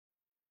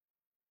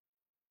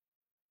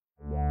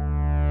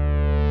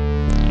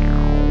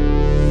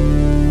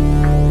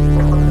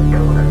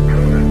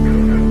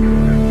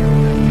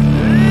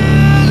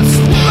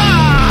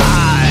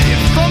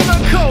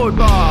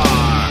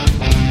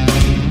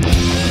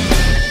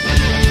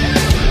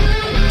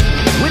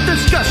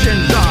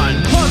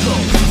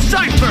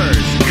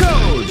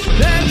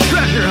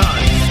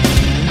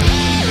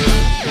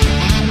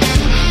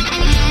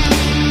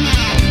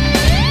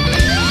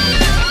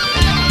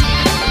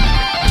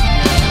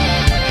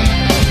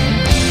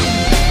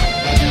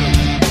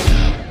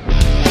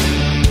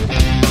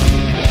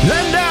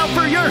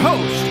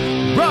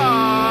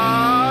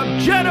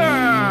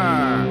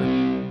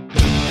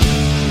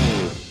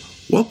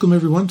Welcome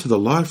everyone to the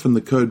Live from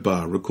the Code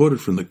Bar,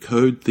 recorded from the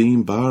Code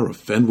Theme Bar of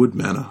Fenwood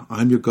Manor.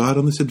 I'm your guide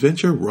on this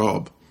adventure,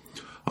 Rob.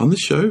 On this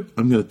show,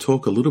 I'm going to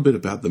talk a little bit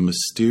about the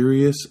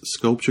mysterious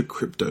sculpture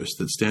Kryptos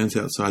that stands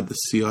outside the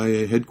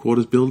CIA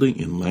headquarters building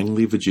in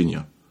Langley,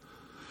 Virginia.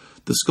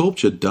 The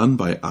sculpture, done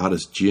by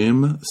artist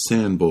Jim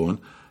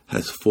Sanborn,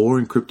 has 4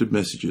 encrypted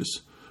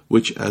messages,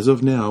 which as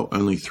of now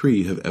only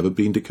 3 have ever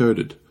been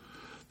decoded.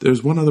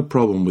 There's one other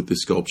problem with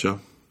this sculpture.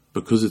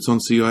 Because it's on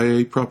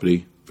CIA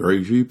property,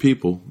 very few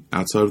people,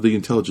 outside of the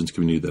intelligence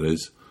community that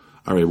is,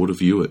 are able to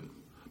view it.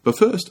 But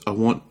first, I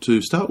want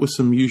to start with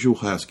some usual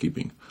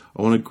housekeeping.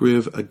 I want to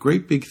give a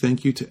great big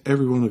thank you to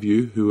every one of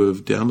you who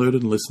have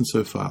downloaded and listened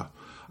so far.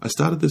 I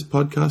started this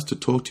podcast to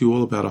talk to you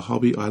all about a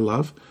hobby I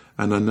love,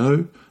 and I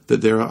know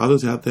that there are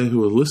others out there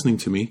who are listening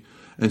to me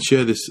and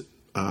share this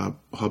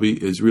hobby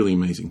is really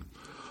amazing.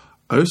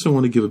 I also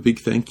want to give a big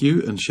thank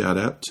you and shout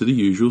out to the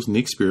usuals,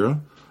 Nick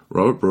Spira,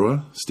 Robert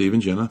Brewer,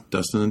 Stephen Jenner,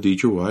 Dustin and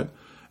Deidre White,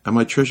 and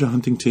my treasure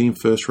hunting team,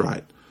 First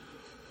Right,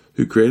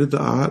 who created the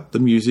art, the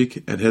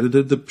music, and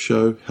edited the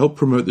show, helped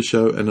promote the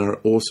show, and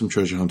are awesome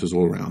treasure hunters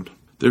all around.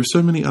 There are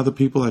so many other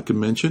people I could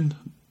mention,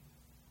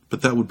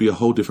 but that would be a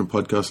whole different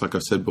podcast, like I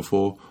said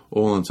before,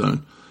 all on its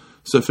own.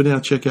 So for now,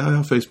 check out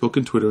our Facebook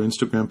and Twitter,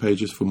 Instagram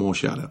pages for more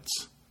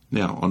shout-outs.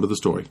 Now, onto the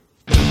story.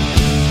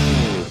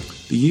 The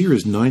year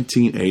is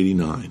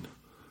 1989.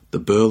 The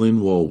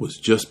Berlin Wall was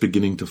just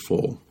beginning to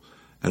fall.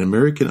 And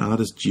American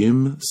artist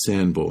Jim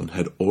Sanborn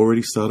had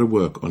already started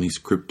work on his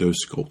Kryptos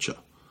sculpture.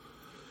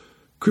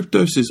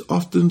 Kryptos is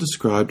often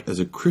described as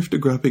a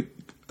cryptographic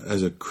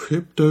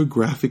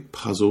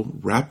puzzle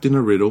wrapped in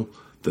a riddle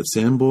that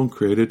Sanborn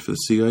created for the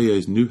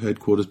CIA's new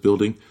headquarters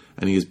building,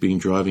 and he has been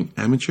driving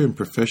amateur and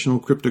professional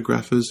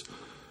cryptographers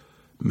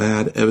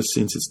mad ever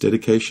since its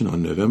dedication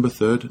on November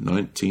 3rd,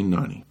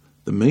 1990.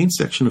 The main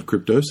section of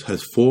Kryptos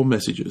has 4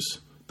 messages.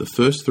 The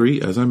first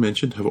 3, as I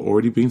mentioned, have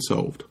already been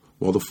solved,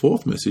 while the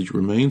 4th message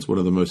remains one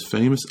of the most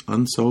famous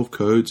unsolved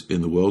codes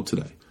in the world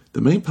today. The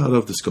main part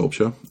of the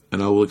sculpture,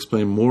 and I will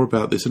explain more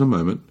about this in a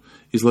moment,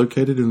 is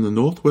located in the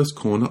northwest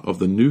corner of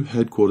the new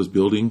headquarters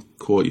building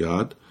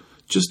courtyard,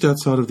 just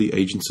outside of the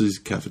agency's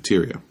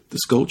cafeteria. The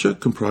sculpture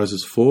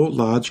comprises 4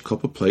 large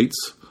copper plates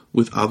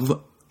with other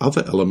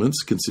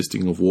elements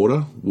consisting of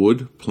water,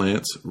 wood,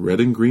 plants, red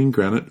and green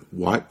granite,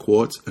 white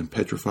quartz, and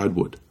petrified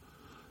wood.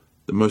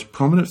 The most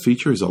prominent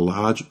feature is a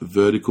large,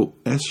 vertical,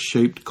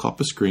 S-shaped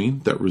copper screen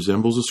that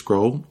resembles a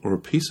scroll or a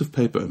piece of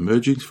paper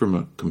emerging from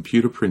a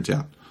computer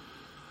printout,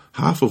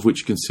 half of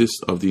which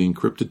consists of the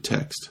encrypted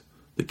text.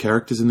 The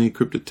characters in the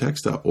encrypted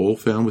text are all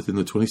found within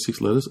the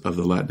 26 letters of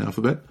the Latin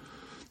alphabet.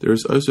 There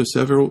is also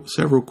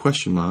several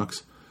question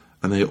marks,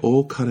 and they are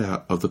all cut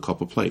out of the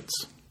copper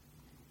plates.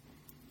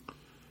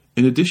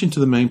 In addition to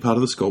the main part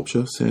of the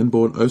sculpture,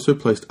 Sanborn also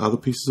placed other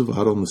pieces of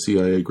art on the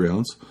CIA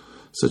grounds,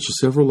 such as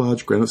several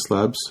large granite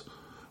slabs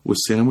with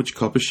sandwiched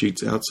copper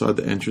sheets outside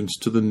the entrance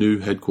to the new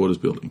headquarters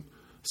building.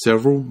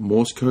 Several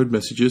Morse code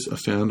messages are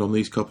found on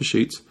these copper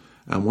sheets,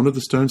 and one of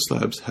the stone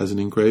slabs has an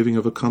engraving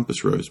of a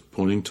compass rose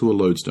pointing to a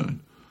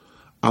lodestone.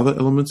 Other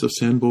elements of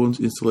Sanborn's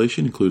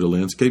installation include a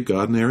landscape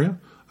garden area,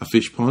 a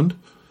fish pond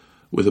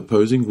with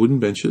opposing wooden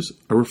benches,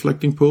 a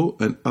reflecting pool,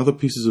 and other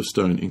pieces of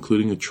stone,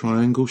 including a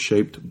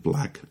triangle-shaped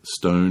black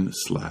stone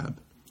slab.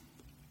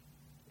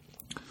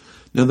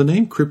 Now, the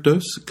name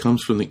Kryptos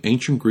comes from the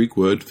ancient Greek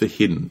word for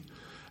hidden,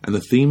 and the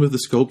theme of the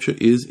sculpture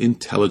is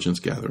intelligence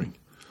gathering.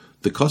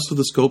 The cost of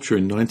the sculpture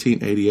in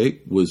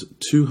 1988 was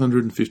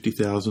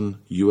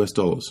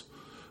 $250,000,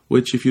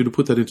 which, if you were to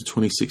put that into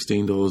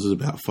 2016 dollars, is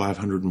about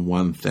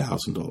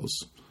 $501,000.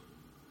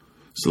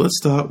 So let's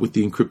start with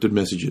the encrypted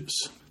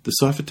messages. The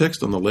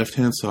ciphertext on the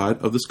left-hand side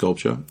of the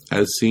sculpture,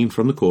 as seen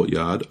from the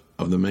courtyard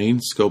of the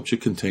main sculpture,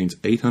 contains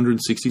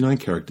 869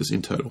 characters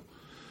in total,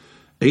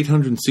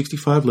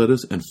 865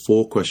 letters and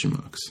 4 question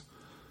marks.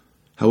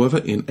 However,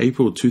 in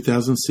April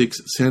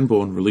 2006,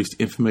 Sanborn released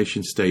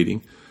information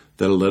stating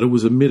that a letter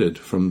was omitted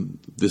from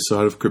this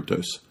side of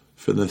Kryptos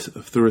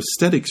for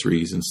aesthetics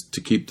reasons to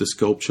keep the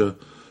sculpture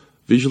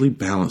visually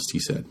balanced, he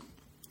said.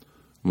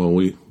 Well,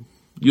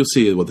 you'll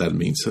see what that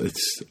means.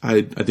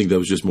 I think that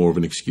was just more of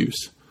an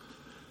excuse.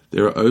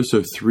 There are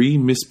also 3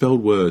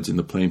 misspelled words in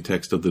the plain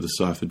text of the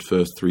deciphered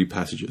first 3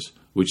 passages,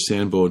 which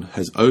Sanborn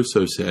has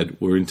also said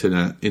were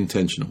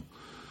intentional.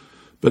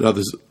 But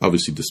others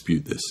obviously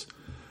dispute this.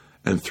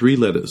 And 3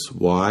 letters,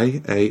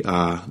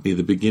 Y-A-R, near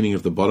the beginning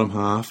of the bottom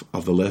half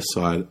of the left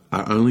side,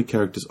 are only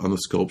characters on the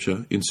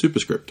sculpture in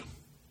superscript.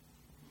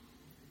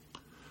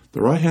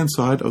 The right-hand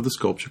side of the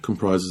sculpture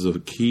comprises of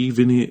a key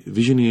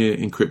Vigenère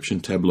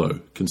encryption tableau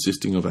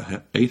consisting of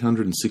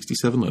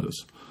 867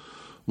 letters.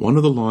 One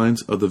of the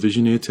lines of the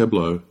Vigenère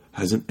tableau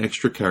has an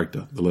extra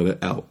character, the letter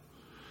L.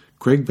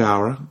 Craig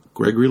Bauer,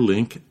 Gregory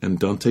Link, and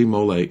Dante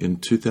Mole in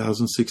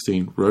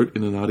 2016 wrote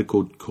in an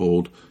article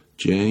called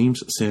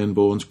James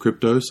Sanborn's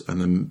Kryptos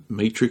and the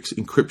Matrix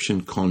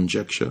Encryption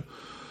Conjecture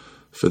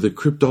for the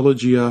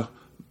Cryptologia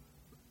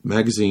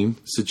magazine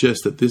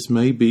suggests that this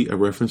may be a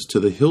reference to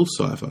the Hill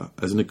cipher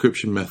as an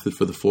encryption method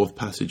for the 4th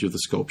passage of the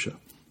sculpture.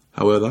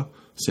 However,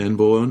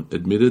 Sanborn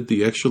admitted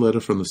the extra letter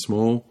from the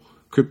small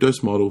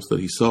Kryptos models that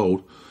he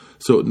sold,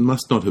 so it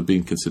must not have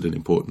been considered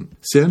important.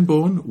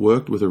 Sanborn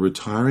worked with a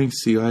retiring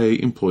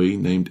CIA employee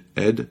named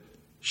Ed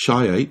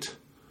Chiat,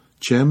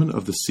 chairman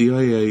of the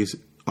CIA's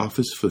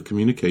Office for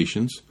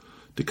Communications,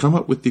 to come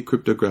up with the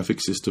cryptographic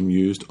system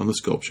used on the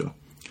sculpture.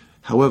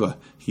 However,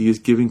 he is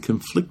giving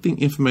conflicting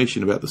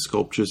information about the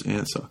sculpture's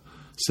answer,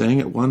 saying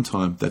at one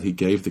time that he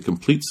gave the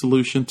complete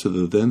solution to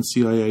the then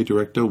CIA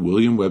director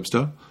William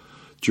Webster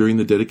during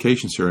the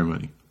dedication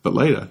ceremony. But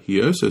later,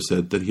 he also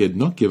said that he had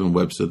not given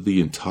Webster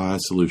the entire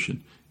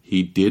solution.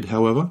 He did,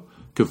 however,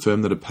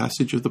 confirm that a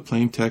passage of the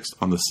plain text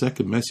on the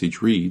second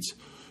message reads,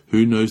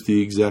 "Who knows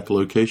the exact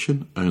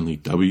location? Only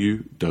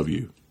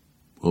W.W.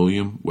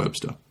 William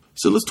Webster."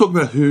 So let's talk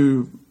about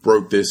who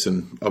broke this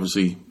and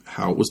obviously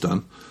how it was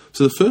done.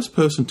 So the first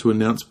person to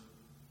announce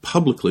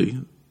publicly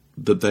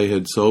that they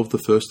had solved the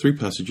first three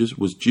passages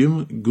was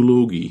Jim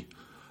Guloghi,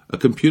 a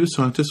computer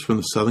scientist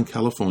from Southern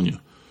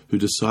California, who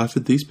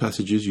deciphered these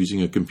passages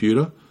using a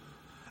computer,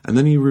 and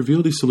then he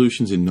revealed his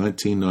solutions in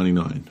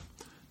 1999.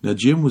 Now,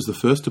 Jim was the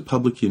first to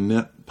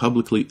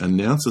publicly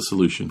announce a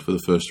solution for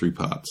the first three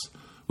parts,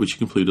 which he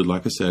completed,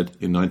 like I said,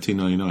 in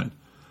 1999.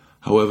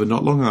 However,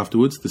 not long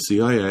afterwards, the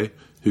CIA,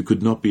 who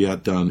could not be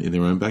outdone in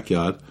their own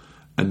backyard,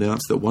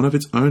 announced that one of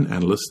its own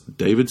analysts,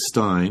 David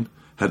Stein,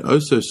 had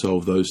also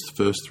solved those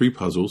first three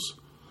puzzles,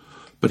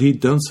 but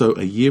he'd done so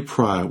a year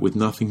prior with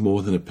nothing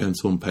more than a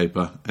pencil and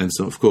paper and,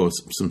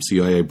 some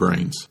CIA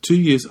brains. 2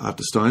 years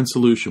after Stein's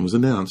solution was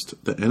announced,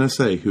 the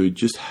NSA, who had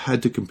just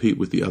had to compete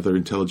with the other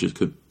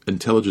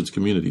intelligence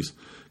communities,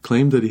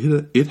 claimed that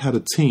it had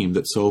a team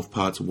that solved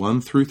parts 1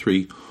 through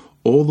 3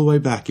 all the way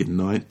back in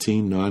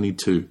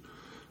 1992,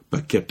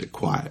 but kept it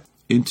quiet.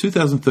 In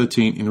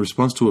 2013, in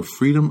response to a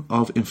Freedom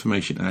of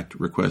Information Act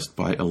request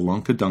by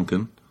Ilonka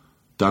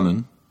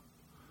Dunnan,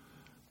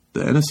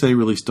 the NSA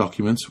released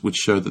documents which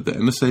showed that the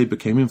NSA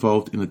became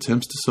involved in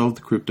attempts to solve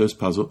the Kryptos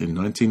puzzle in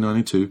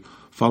 1992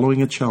 following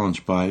a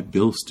challenge by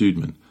Bill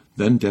Studman,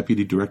 then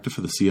Deputy Director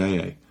for the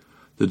CIA.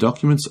 The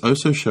documents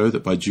also show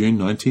that by June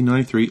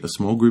 1993, a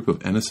small group of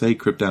NSA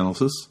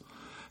cryptanalysts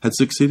had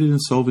succeeded in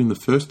solving the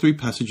first three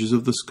passages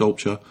of the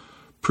sculpture,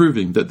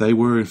 proving that they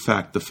were in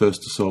fact the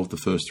first to solve the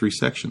first three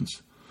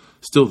sections.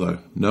 Still though,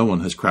 no one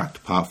has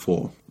cracked part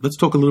 4. Let's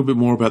talk a little bit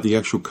more about the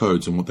actual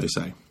codes and what they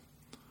say.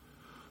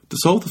 To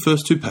solve the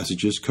first two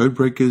passages,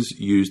 codebreakers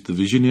used the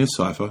Vigenère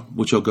cipher,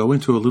 which I'll go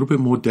into a little bit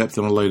more depth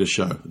on a later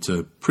show. It's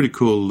a pretty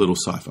cool little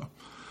cipher.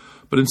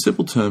 But in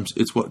simple terms,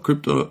 it's what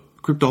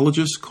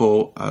cryptologists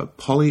call a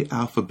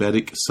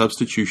polyalphabetic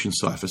substitution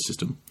cipher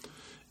system.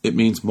 It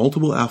means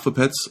multiple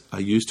alphabets are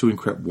used to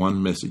encrypt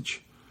one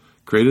message.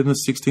 Created in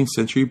the 16th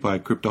century by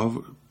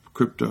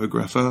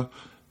cryptographer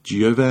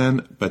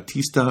Giovan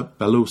Battista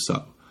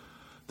Belloso,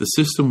 the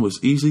system was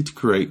easy to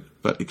create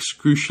but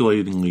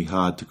excruciatingly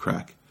hard to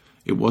crack.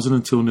 It wasn't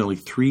until nearly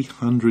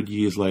 300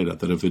 years later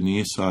that a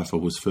Vigenère cipher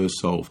was first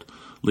solved,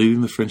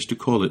 leading the French to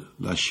call it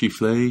la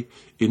chiffre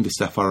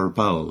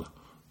indéchiffrable,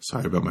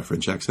 sorry about my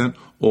French accent,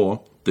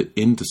 or the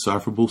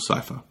indecipherable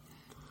cipher.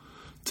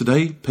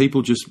 Today,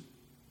 people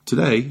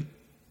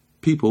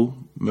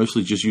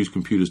mostly just use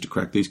computers to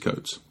crack these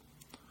codes.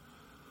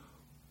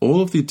 All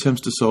of the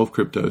attempts to solve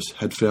Kryptos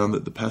had found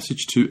that the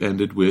passage 2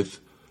 ended with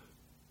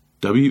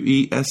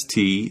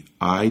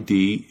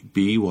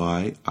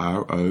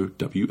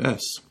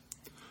WESTIDBYROWS.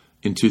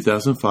 In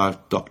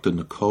 2005, Dr.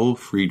 Nicole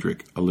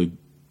Friedrich, a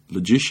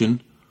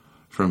logician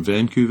from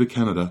Vancouver,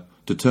 Canada,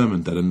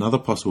 determined that another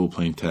possible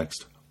plain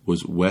text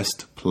was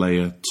West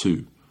Player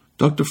 2.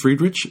 Dr.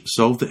 Friedrich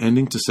solved the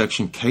ending to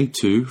section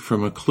K2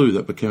 from a clue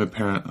that became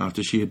apparent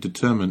after she had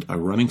determined a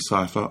running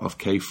cipher of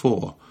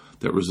K4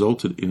 that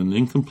resulted in an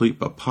incomplete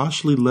but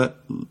partially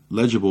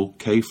legible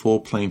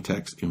K4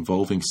 plaintext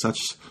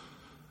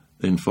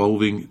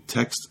involving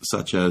text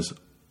such as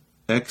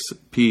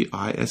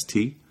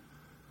XPIST,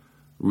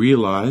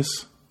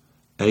 realize,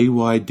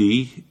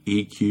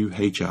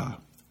 AYDEQHR,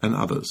 and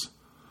others.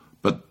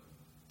 But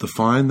the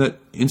find that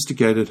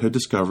instigated her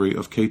discovery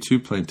of K2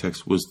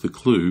 plaintext was the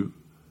clue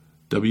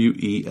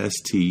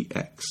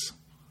WESTX.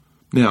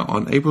 Now,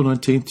 on April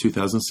 19,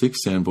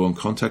 2006, Sanborn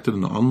contacted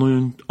an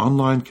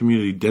online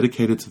community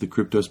dedicated to the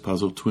Kryptos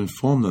puzzle to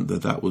inform them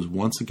that was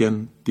once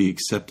again the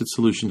accepted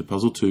solution to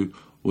Puzzle 2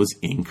 was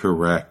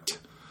incorrect.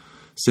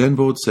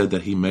 Sanborn said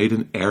that he made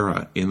an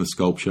error in the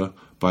sculpture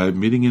by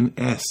omitting an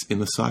S in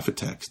the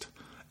ciphertext,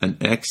 an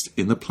X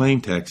in the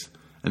plaintext,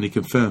 and he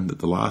confirmed that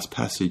the last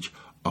passage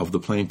of the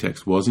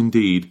plaintext was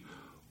indeed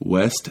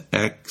West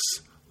X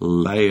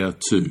Layer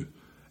 2,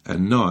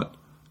 and not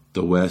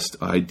the West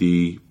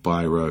ID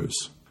by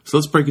Rose. So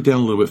let's break it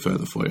down a little bit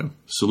further for you.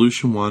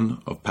 Solution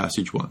 1 of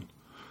passage 1.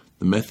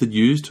 The method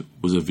used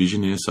was a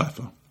Vigenère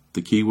cipher.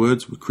 The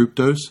keywords were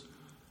Kryptos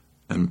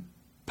and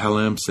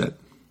palimpsest.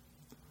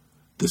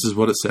 This is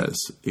what it says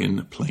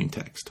in plain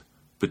text.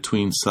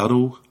 Between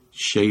subtle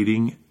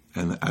shading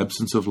and the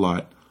absence of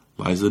light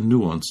lies the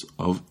nuance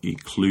of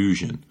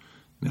occlusion.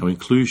 Now,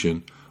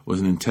 occlusion was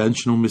an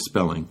intentional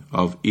misspelling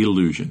of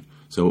illusion.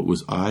 So it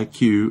was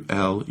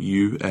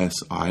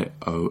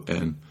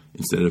IQLUSION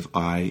instead of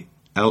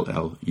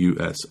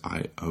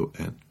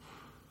ILLUSION.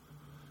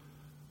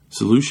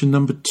 Solution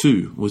number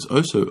 2 was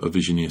also a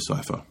Vigenère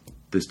cipher.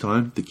 This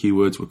time the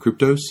keywords were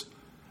kryptos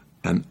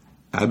and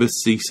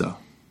abscissa.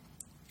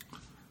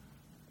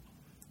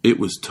 It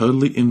was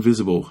totally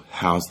invisible.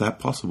 How's that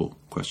possible? ?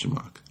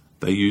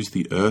 They used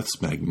the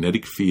Earth's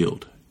magnetic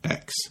field,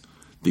 X.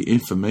 The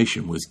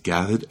information was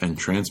gathered and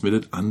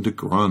transmitted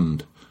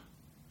underground.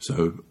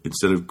 So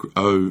instead of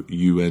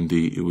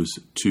O-U-N-D, it was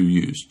 2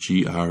 U's,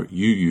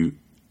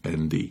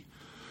 G-R-U-U-N-D,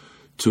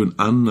 to an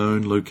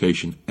unknown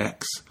location,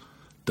 X.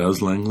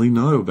 Does Langley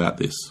know about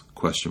this? ?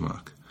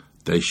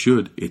 They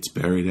should. It's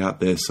buried out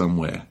there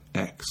somewhere,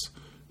 X.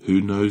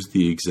 Who knows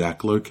the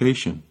exact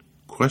location? ?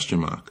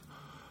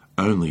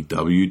 Only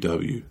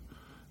WW.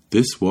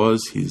 This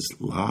was his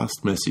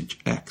last message,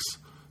 X.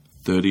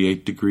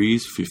 38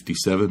 degrees,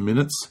 57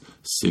 minutes,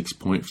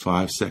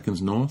 6.5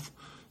 seconds north,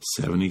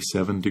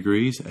 77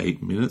 degrees,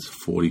 8 minutes,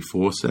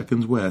 44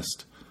 seconds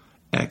west,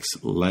 X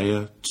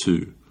layer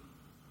 2.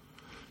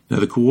 Now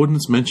the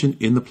coordinates mentioned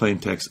in the plain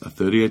text are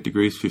 38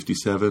 degrees,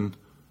 57,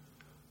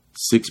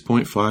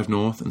 6.5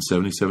 north, and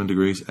 77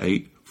 degrees,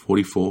 8,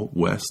 44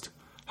 west,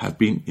 have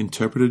been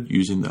interpreted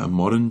using a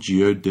modern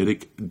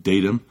geodetic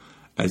datum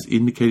as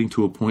indicating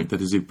to a point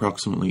that is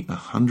approximately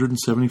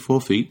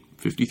 174 feet,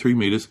 53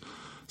 meters,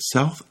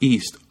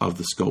 southeast of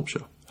the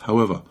sculpture.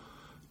 However,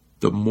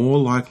 the more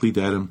likely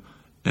datum,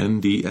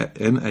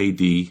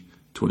 NAD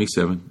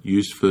 27,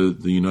 used for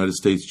the United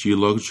States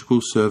Geological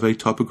Survey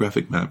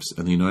topographic maps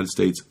and the United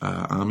States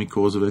Army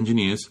Corps of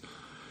Engineers,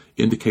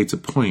 indicates a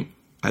point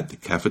at the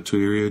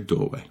cafeteria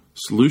doorway.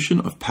 Solution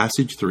of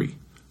passage 3.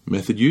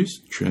 Method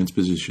used,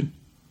 transposition.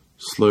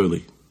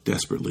 Slowly,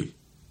 desperately,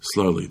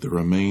 slowly, the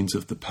remains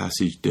of the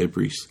passage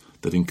debris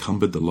that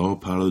encumbered the lower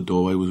part of the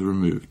doorway was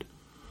removed.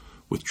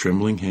 With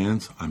trembling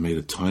hands, I made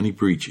a tiny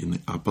breach in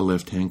the upper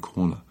left-hand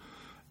corner,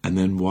 and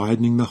then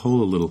widening the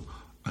hole a little,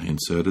 I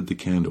inserted the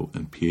candle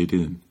and peered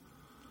in.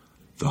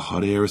 The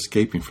hot air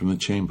escaping from the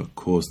chamber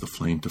caused the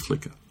flame to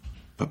flicker,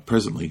 but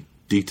presently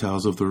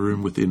details of the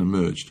room within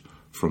emerged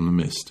from the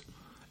mist.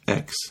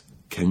 X,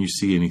 can you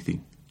see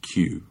anything?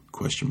 Q, ?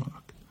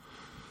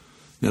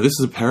 Now this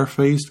is a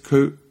paraphrased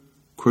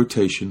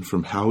quotation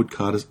from Howard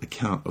Carter's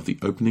account of the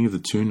opening of the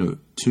tomb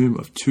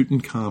of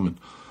Tutankhamun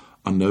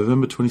on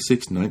November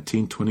 26,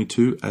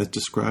 1922, as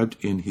described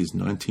in his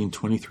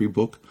 1923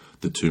 book,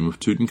 The Tomb of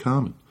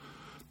Tutankhamun.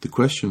 The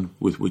question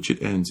with which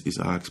it ends is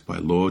asked by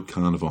Lord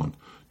Carnarvon,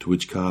 to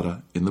which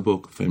Carter, in the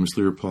book,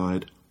 famously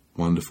replied,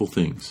 "Wonderful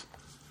things."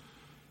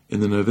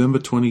 In the November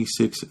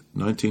 26,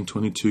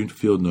 1922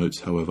 field notes,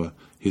 however,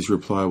 his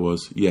reply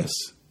was, "Yes,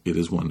 it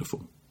is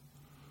wonderful."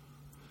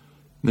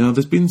 Now,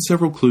 there's been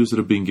several clues that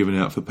have been given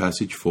out for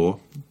Passage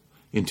 4.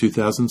 In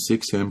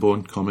 2006,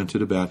 Sanborn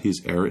commented about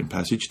his error in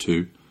Passage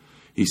 2.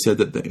 He said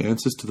that the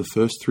answers to the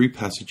first 3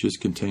 passages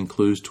contain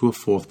clues to a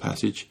 4th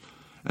passage,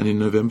 and in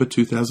November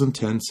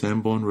 2010,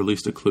 Sanborn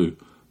released a clue,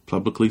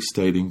 publicly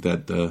stating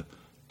that the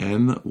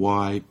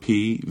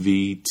NYPVTT,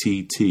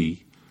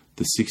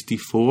 the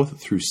 64th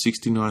through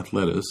 69th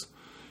letters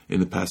in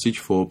the Passage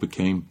 4,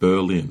 became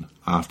Berlin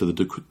after the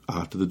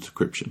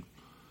decryption.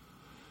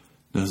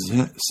 Now,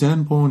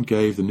 Sanborn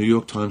gave the New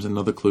York Times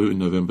another clue in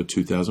November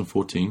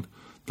 2014.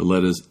 The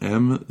letters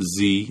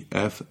MZFPK,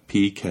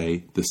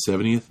 the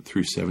 70th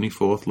through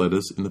 74th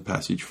letters in the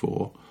Passage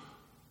 4,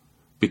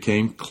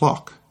 became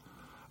clock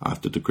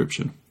after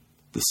decryption.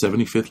 The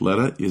 75th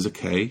letter is a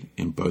K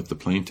in both the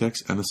plain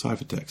text and the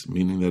ciphertext,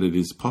 meaning that it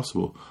is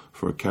possible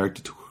for a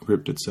character to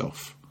encrypt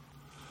itself.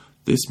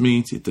 This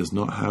means it does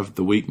not have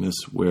the weakness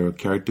where a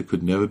character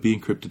could never be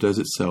encrypted as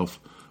itself,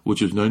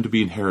 which was known to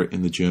be inherent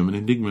in the German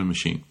Enigma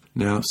machine.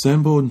 Now,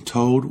 Sanborn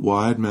told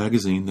Wired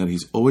magazine that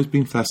he's always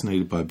been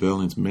fascinated by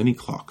Berlin's many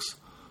clocks,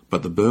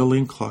 but the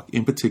Berlin clock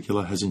in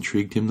particular has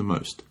intrigued him the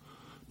most.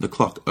 The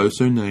clock,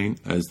 also known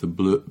as the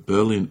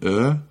Berlin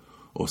Uhr,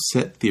 or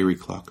set theory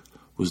clock,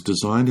 was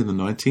designed in the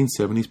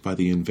 1970s by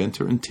the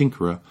inventor and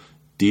tinkerer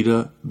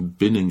Dieter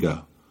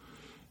Binninger.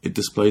 It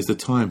displays the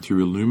time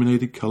through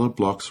illuminated colored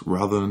blocks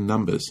rather than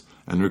numbers,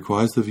 and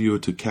requires the viewer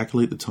to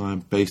calculate the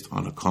time based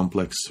on a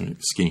complex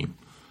scheme.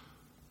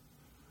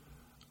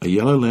 A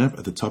yellow lamp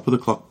at the top of the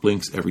clock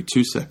blinks every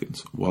 2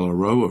 seconds, while a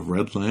row of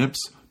red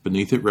lamps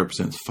beneath it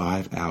represents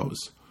 5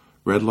 hours.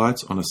 Red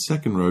lights on a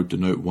second row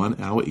denote 1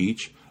 hour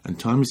each, and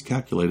time is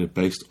calculated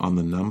based on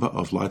the number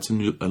of lights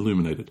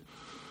illuminated.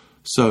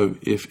 So,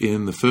 if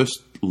in the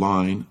first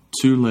line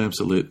 2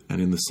 lamps are lit,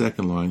 and in the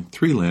second line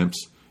 3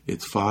 lamps,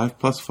 it's 5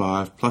 plus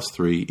 5 plus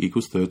 3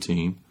 equals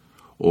 13,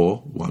 or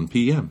 1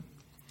 p.m.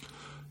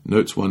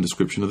 Notes 1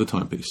 description of the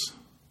timepiece.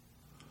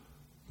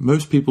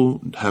 Most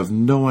people have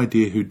no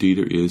idea who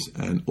Dieter is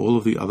and all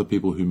of the other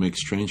people who make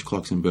strange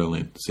clocks in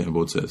Berlin,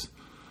 Sanborn says.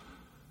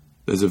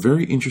 There's a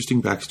very interesting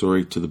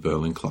backstory to the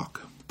Berlin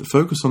clock. The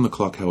focus on the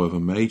clock, however,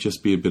 may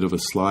just be a bit of a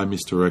sly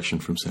misdirection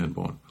from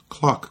Sanborn.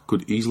 Clock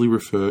could easily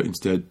refer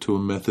instead to a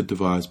method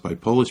devised by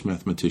Polish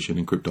mathematician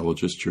and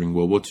cryptologist during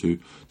World War II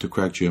to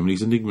crack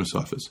Germany's Enigma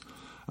ciphers.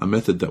 a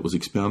method that was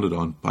expounded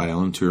on by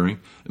Alan Turing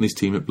and his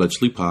team at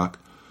Bletchley Park,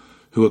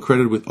 who are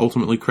credited with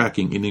ultimately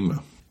cracking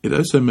Enigma. It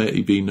also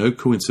may be no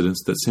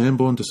coincidence that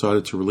Sanborn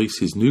decided to release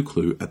his new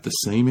clue at the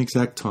same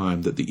exact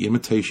time that The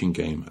Imitation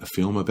Game, a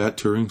film about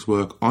Turing's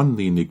work on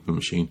the Enigma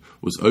machine,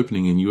 was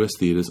opening in US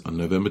theaters on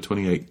November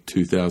 28,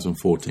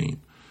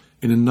 2014.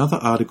 In another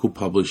article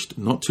published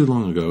not too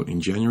long ago, in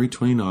January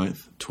 29,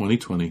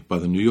 2020, by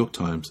the New York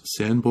Times,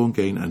 Sanborn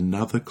gained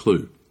another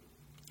clue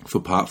for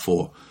Part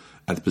 4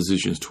 at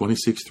positions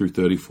 26 through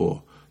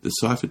 34. The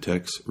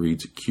ciphertext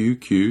reads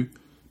QQPRNGKSS,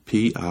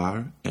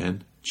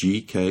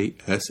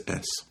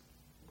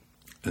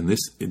 and this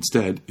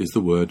instead is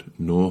the word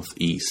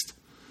northeast.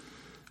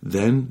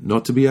 Then,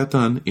 not to be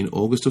outdone, in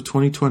August of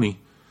 2020,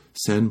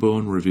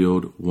 Sanborn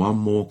revealed one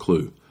more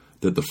clue,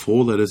 that the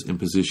four letters in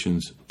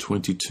positions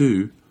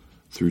 22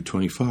 through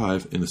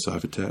 25 in the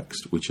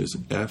ciphertext, which is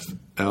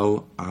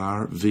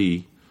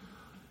FLRV,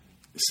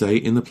 say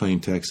in the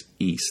plaintext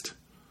east.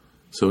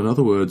 So in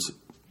other words,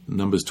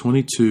 numbers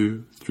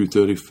 22 through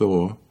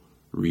 34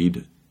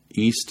 read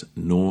east,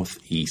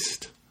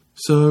 northeast.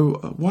 So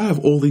why have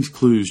all these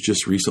clues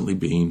just recently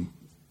been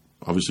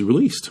obviously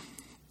released?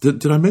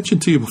 Did I mention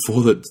to you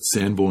before that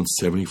Sanborn's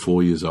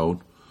 74 years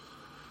old?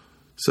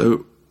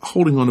 So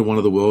holding on to one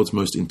of the world's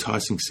most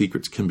enticing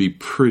secrets can be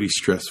pretty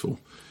stressful.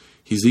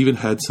 He's even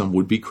had some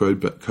would-be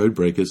code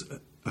breakers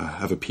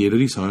have appeared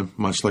at his home,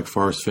 much like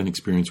Forrest Fenn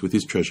experienced with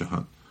his treasure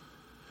hunt.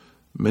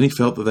 Many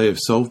felt that they have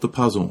solved the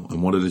puzzle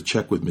and wanted to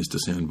check with Mr.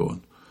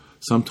 Sanborn,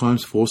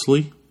 sometimes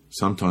forcefully,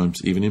 sometimes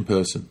even in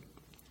person.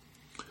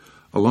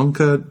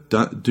 Alonka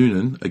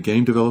Doonan, a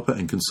game developer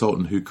and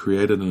consultant who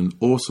created an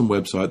awesome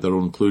website that I'll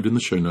include in the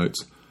show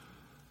notes,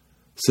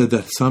 said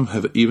that some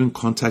have even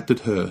contacted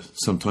her,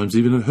 sometimes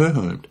even at her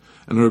home,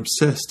 and are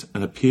obsessed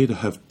and appear to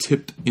have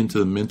tipped into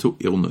the mental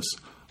illness.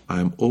 I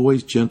am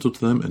always gentle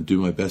to them and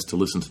do my best to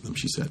listen to them,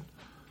 she said.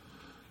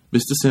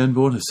 Mr.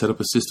 Sanborn has set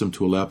up a system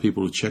to allow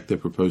people to check their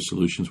proposed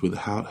solutions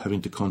without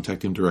having to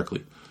contact him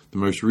directly. The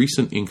most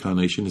recent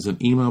incarnation is an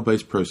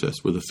email-based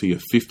process with a fee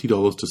of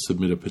 $50 to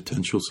submit a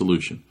potential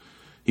solution.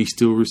 He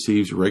still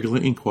receives regular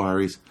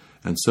inquiries,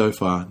 and so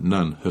far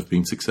none have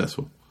been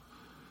successful.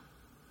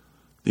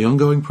 The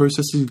ongoing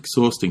process is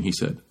exhausting, he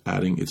said,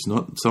 adding, it's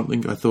not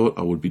something I thought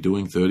I would be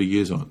doing 30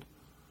 years on.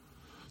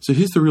 So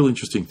here's the real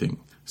interesting thing.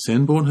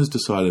 Sanborn has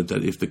decided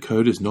that if the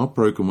code is not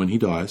broken when he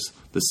dies,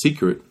 the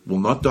secret will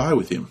not die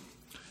with him.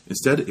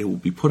 Instead, it will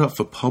be put up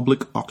for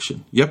public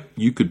auction. Yep,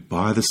 you could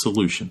buy the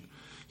solution.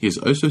 He has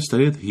also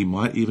stated that he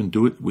might even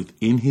do it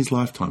within his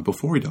lifetime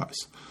before he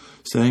dies,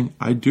 saying,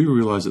 I do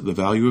realize that the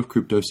value of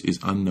cryptos is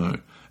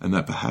unknown, and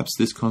that perhaps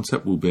this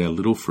concept will bear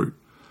little fruit.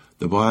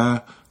 The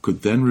buyer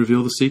could then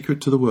reveal the secret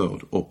to the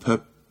world, or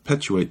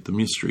perpetuate the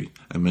mystery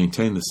and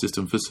maintain the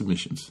system for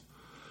submissions.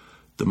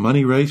 The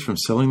money raised from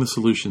selling the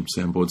solution,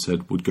 Sanborn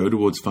said, would go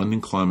towards funding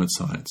climate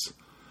science.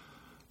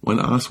 When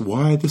asked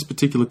why this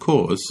particular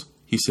cause,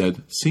 he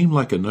said, seemed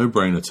like a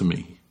no-brainer to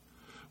me.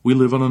 We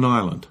live on an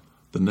island.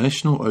 The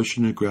National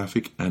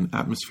Oceanographic and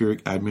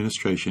Atmospheric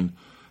Administration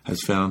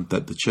has found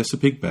that the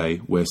Chesapeake Bay,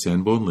 where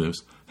Sanborn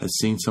lives, has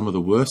seen some of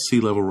the worst sea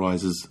level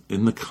rises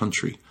in the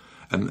country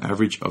at an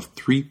average of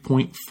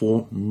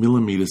 3.4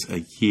 millimeters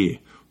a year,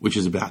 which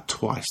is about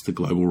twice the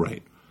global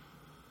rate.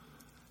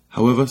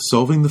 However,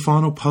 solving the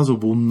final puzzle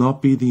will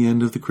not be the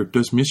end of the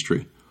cryptos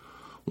mystery.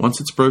 Once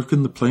it's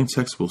broken, the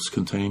plaintext will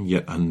contain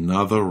yet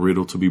another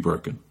riddle to be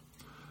broken.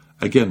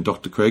 Again,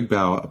 Dr. Craig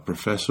Bauer, a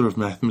professor of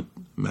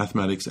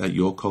mathematics at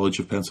York College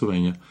of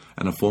Pennsylvania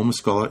and a former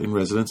scholar in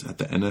residence at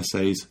the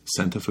NSA's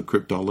Center for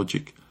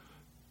Cryptologic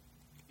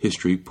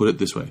History, put it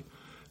this way.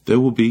 There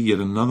will be yet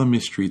another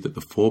mystery that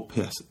the four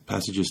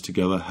passages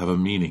together have a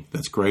meaning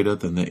that's greater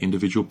than their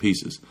individual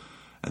pieces,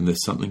 and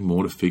there's something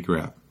more to figure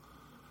out.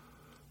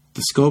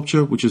 The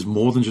sculpture, which is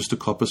more than just a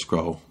copper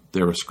scroll,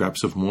 there are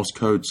scraps of Morse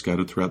code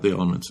scattered throughout the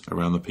elements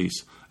around the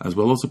piece, as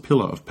well as a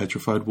pillar of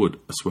petrified wood,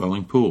 a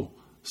swirling pool,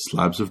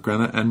 slabs of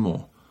granite, and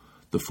more.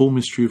 The full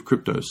mystery of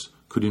cryptos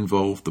could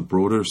involve the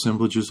broader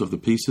assemblages of the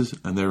pieces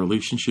and their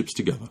relationships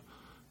together.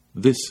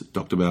 This,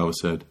 Dr. Bauer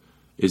said,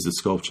 is the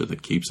sculpture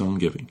that keeps on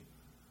giving.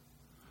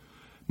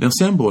 Now,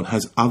 Sanborn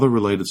has other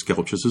related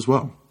sculptures as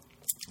well.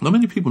 Not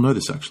many people know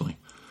this, actually.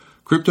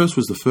 Cryptos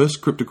was the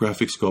first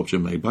cryptographic sculpture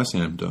made by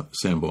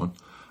Sanborn.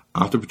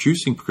 After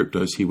producing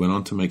cryptos, he went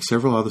on to make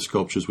several other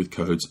sculptures with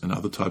codes and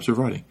other types of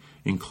writing,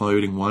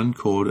 including one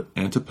called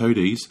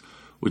Antipodes,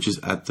 which is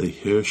at the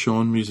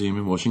Hirshhorn Museum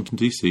in Washington,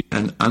 D.C.,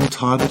 and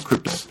Untitled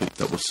Cryptos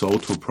that was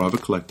sold to a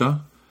private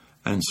collector,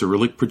 and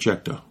Cyrillic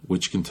Projector,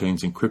 which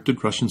contains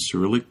encrypted Russian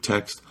Cyrillic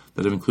text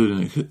that have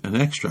included an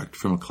extract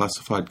from a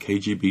classified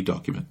KGB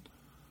document.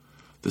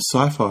 The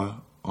cipher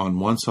on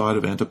one side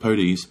of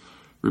Antipodes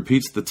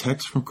repeats the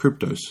text from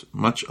Cryptos.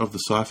 Much of the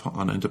cipher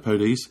on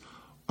Antipodes'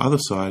 other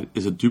side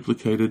is a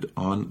duplicated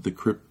on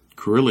the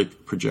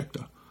Cyrillic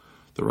Projector.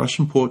 The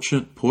Russian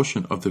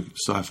portion of the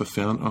cipher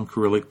found on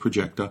Cyrillic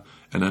Projector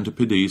and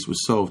Antipodes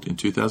was solved in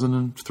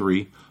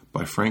 2003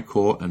 by Frank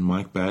Core and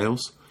Mike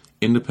Bales,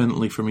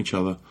 independently from each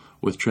other,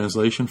 with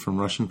translation from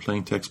Russian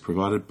plaintext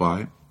provided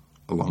by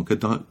Alonka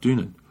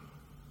Doonan.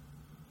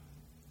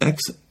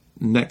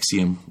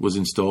 XNXIUM was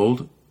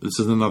installed. This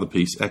is another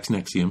piece.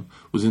 XNXIUM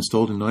was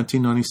installed in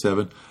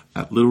 1997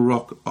 at Little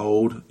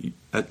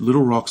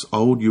Rock's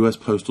old U.S.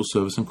 Postal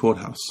Service and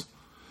Courthouse.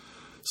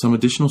 Some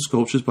additional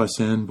sculptures by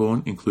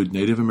Sanborn include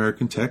Native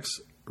American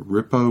text.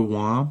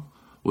 Ripowam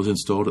was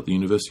installed at the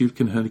University of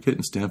Connecticut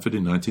in Stamford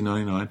in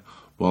 1999,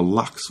 while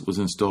Lux was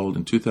installed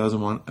in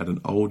 2001 at an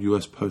old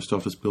U.S. Post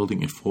Office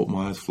building in Fort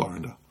Myers,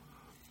 Florida.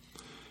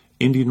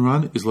 Indian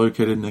Run is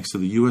located next to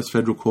the U.S.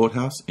 Federal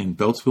Courthouse in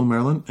Beltsville,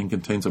 Maryland, and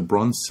contains a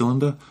bronze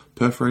cylinder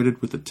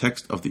perforated with the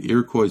text of the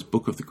Iroquois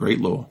Book of the Great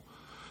Law.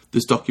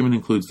 This document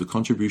includes the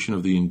contribution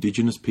of the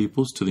indigenous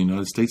peoples to the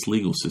United States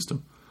legal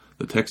system.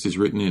 The text is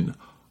written in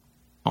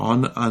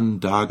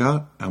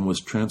Onondaga and was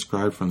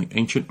transcribed from the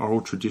ancient oral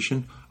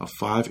tradition of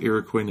 5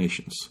 Iroquois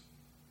nations.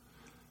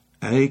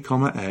 A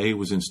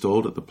was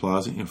installed at the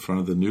plaza in front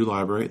of the new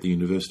library at the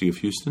University of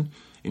Houston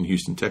in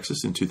Houston,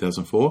 Texas in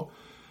 2004,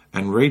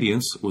 and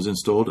Radiance was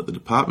installed at the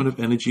Department of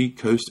Energy,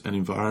 Coast and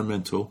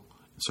Environment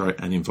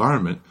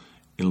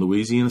in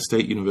Louisiana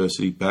State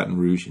University, Baton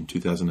Rouge in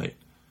 2008.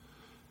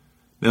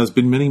 Now, there's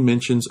been many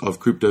mentions of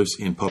Kryptos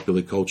in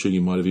popular culture.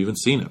 You might have even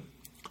seen it.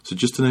 So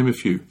just to name a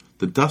few,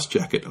 the dust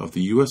jacket of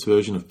the US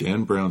version of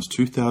Dan Brown's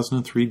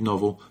 2003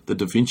 novel, The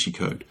Da Vinci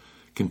Code,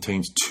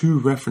 contains 2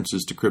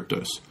 references to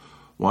Kryptos.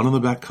 One on the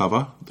back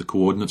cover, the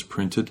coordinates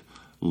printed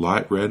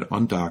light red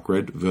on dark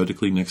red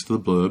vertically next to the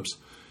blurbs,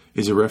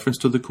 is a reference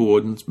to the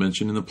coordinates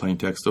mentioned in the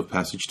plaintext of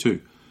passage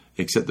 2,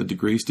 except the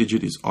degrees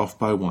digit is off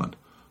by 1.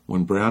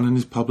 When Brown and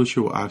his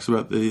publisher were asked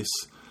about this,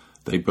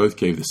 they both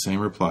gave the same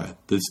reply.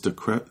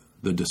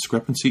 The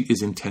discrepancy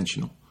is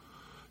intentional.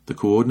 The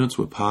coordinates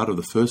were part of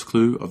the first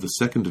clue of the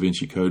second Da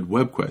Vinci Code,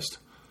 WebQuest,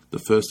 the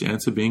first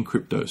answer being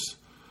Kryptos.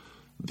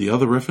 The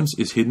other reference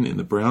is hidden in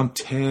the Brown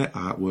tear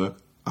artwork,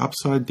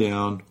 upside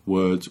down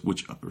words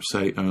which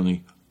say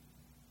only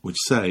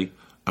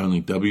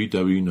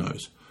WW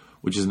knows,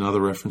 which is another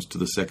reference to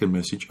the second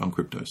message on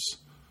Kryptos.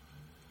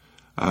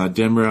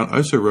 Dan Brown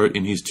also wrote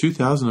in his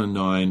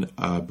 2009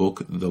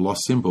 book, The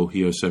Lost Symbol,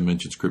 he also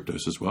mentions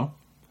Kryptos as well.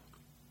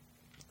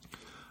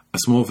 A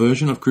small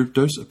version of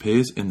Kryptos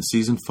appears in the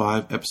Season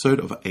 5 episode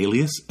of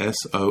Alias,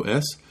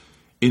 SOS.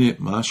 In it,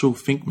 Marshall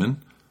Flinkman,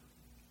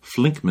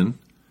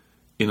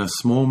 in a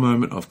small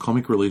moment of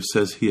comic relief,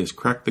 says he has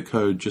cracked the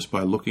code just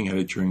by looking at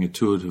it during a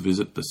tour to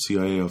visit the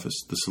CIA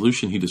office. The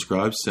solution he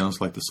describes sounds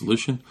like the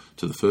solution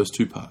to the first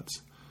 2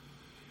 parts.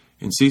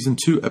 In Season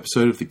 2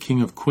 episode of The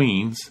King of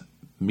Queens,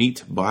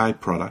 Meat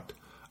Byproduct,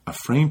 a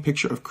framed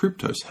picture of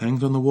Kryptos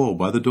hangs on the wall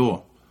by the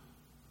door.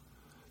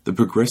 The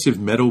progressive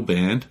metal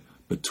band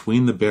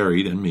Between the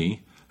Buried and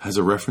Me has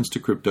a reference to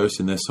Kryptos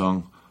in their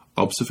song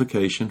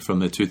Obsification from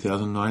their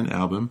 2009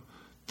 album,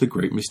 The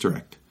Great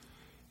Misdirect.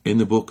 In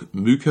the book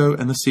Muko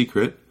and the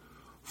Secret,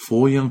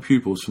 4 young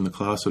pupils from the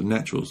class of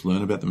naturals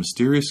learn about the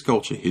mysterious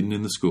sculpture hidden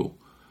in the school.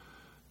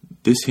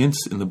 The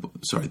hints in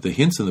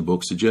the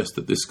book suggest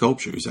that this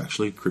sculpture is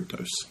actually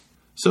Kryptos.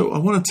 So I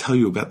want to tell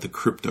you about the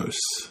Kryptos,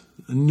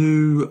 a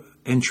new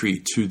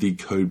entry to the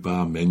Code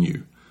Bar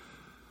menu.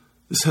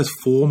 This has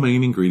 4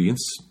 main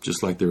ingredients,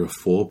 just like there are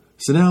 4.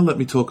 So now let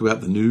me talk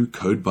about the new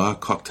Code Bar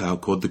cocktail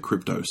called the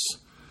Kryptos.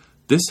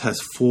 This has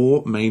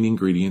 4 main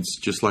ingredients,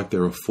 just like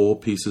there are 4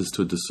 pieces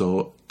to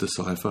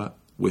decipher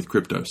with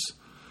Kryptos.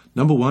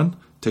 Number 1,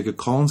 take a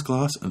Collins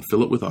glass and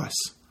fill it with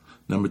ice.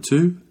 Number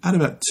 2, add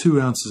about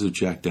 2 ounces of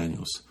Jack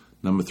Daniels.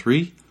 Number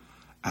 3,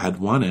 add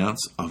 1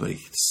 ounce of a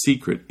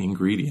secret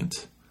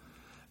ingredient.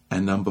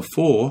 And number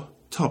 4,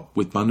 top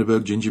with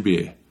Bundaberg ginger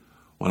beer,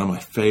 one of my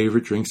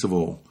favorite drinks of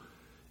all.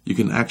 You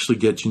can actually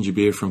get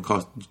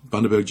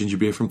Bundaberg ginger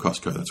beer from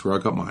Costco. That's where I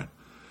got mine.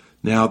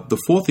 Now,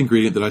 the 4th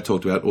ingredient that I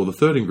talked about, or the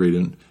 3rd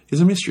ingredient, is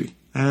a mystery.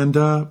 And,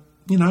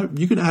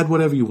 you can add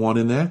whatever you want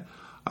in there.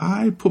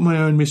 I put my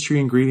own mystery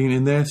ingredient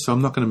in there, so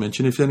I'm not going to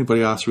mention it. If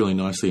anybody asks really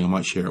nicely, I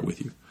might share it with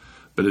you.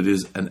 But it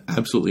is an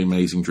absolutely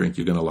amazing drink.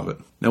 You're going to love it.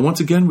 Now, once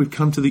again, we've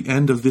come to the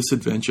end of this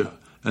adventure.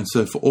 And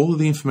so for all of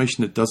the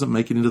information that doesn't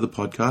make it into the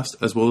podcast,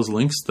 as well as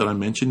links that I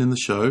mentioned in the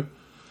show,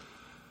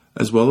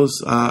 as well as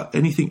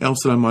anything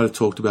else that I might have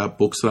talked about,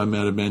 books that I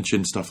might have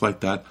mentioned, stuff like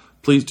that,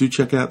 please do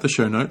check out the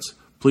show notes.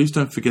 Please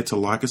don't forget to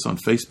like us on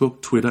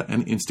Facebook, Twitter,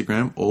 and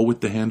Instagram, all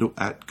with the handle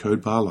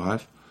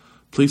 @CodeBarLive.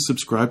 Please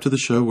subscribe to the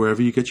show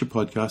wherever you get your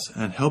podcasts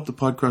and help the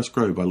podcast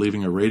grow by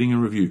leaving a rating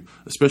and review,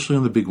 especially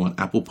on the big one,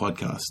 Apple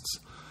Podcasts.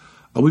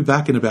 I'll be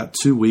back in about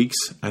 2 weeks,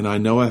 and I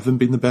know I haven't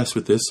been the best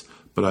with this,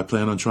 but I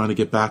plan on trying to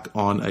get back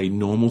on a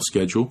normal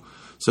schedule.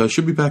 So I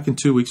should be back in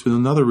 2 weeks with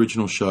another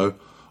original show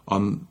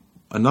on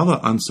another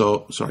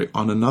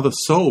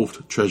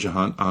solved treasure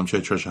hunt,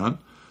 armchair treasure hunt,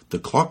 The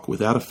Clock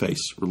Without a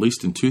Face,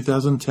 released in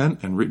 2010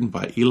 and written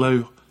by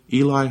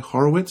Eli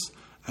Horowitz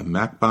and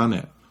Mac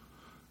Barnett.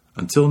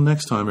 Until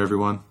next time,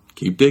 everyone,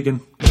 keep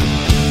digging.